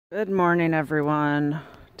Good morning, everyone.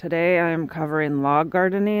 Today I'm covering log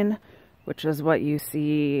gardening, which is what you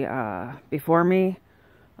see before me.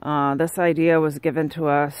 This idea was given to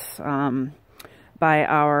us by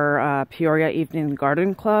our Peoria Evening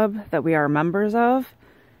Garden Club that we are members of.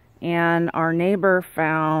 And our neighbor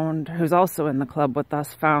who's also in the club with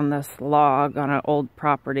us, found this log on an old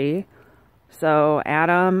property. So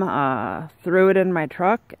Adam threw it in my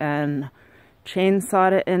truck and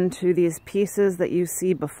chainsawed it into these pieces that you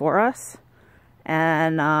see before us.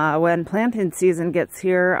 And when planting season gets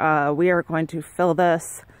here, we are going to fill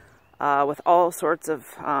this with all sorts of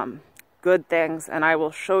good things, and I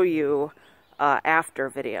will show you after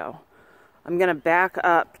video. I'm going to back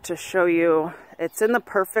up to show you. It's in the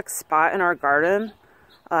perfect spot in our garden.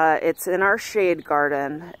 It's in our shade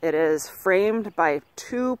garden. It is framed by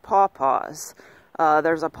two pawpaws.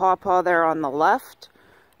 There's a pawpaw there on the left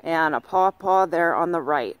and a pawpaw there on the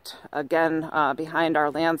right, again behind our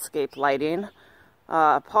landscape lighting.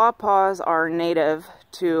 Pawpaws are native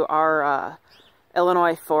to our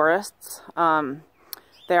Illinois forests.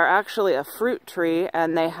 They're actually a fruit tree,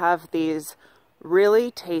 and they have these really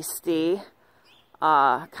tasty,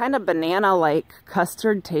 kind of banana-like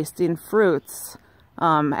custard tasting fruits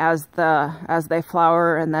as they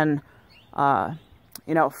flower and then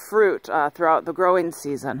fruit throughout the growing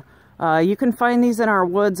season. You can find these in our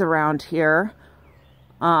woods around here.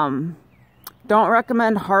 Don't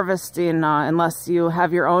recommend harvesting unless you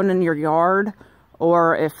have your own in your yard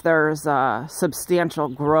or if there's a substantial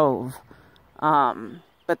grove.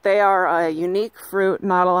 But they are a unique fruit.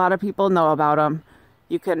 Not a lot of people know about them.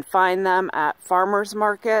 You can find them at farmers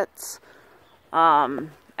markets and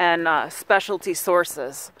specialty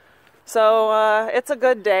sources. So it's a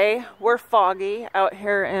good day. We're foggy out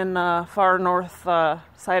here in far north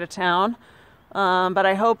side of town. But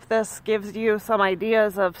I hope this gives you some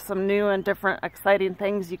ideas of some new and different exciting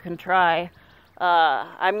things you can try.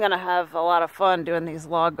 I'm going to have a lot of fun doing these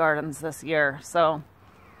log gardens this year. So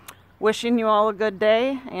wishing you all a good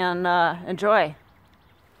day and enjoy.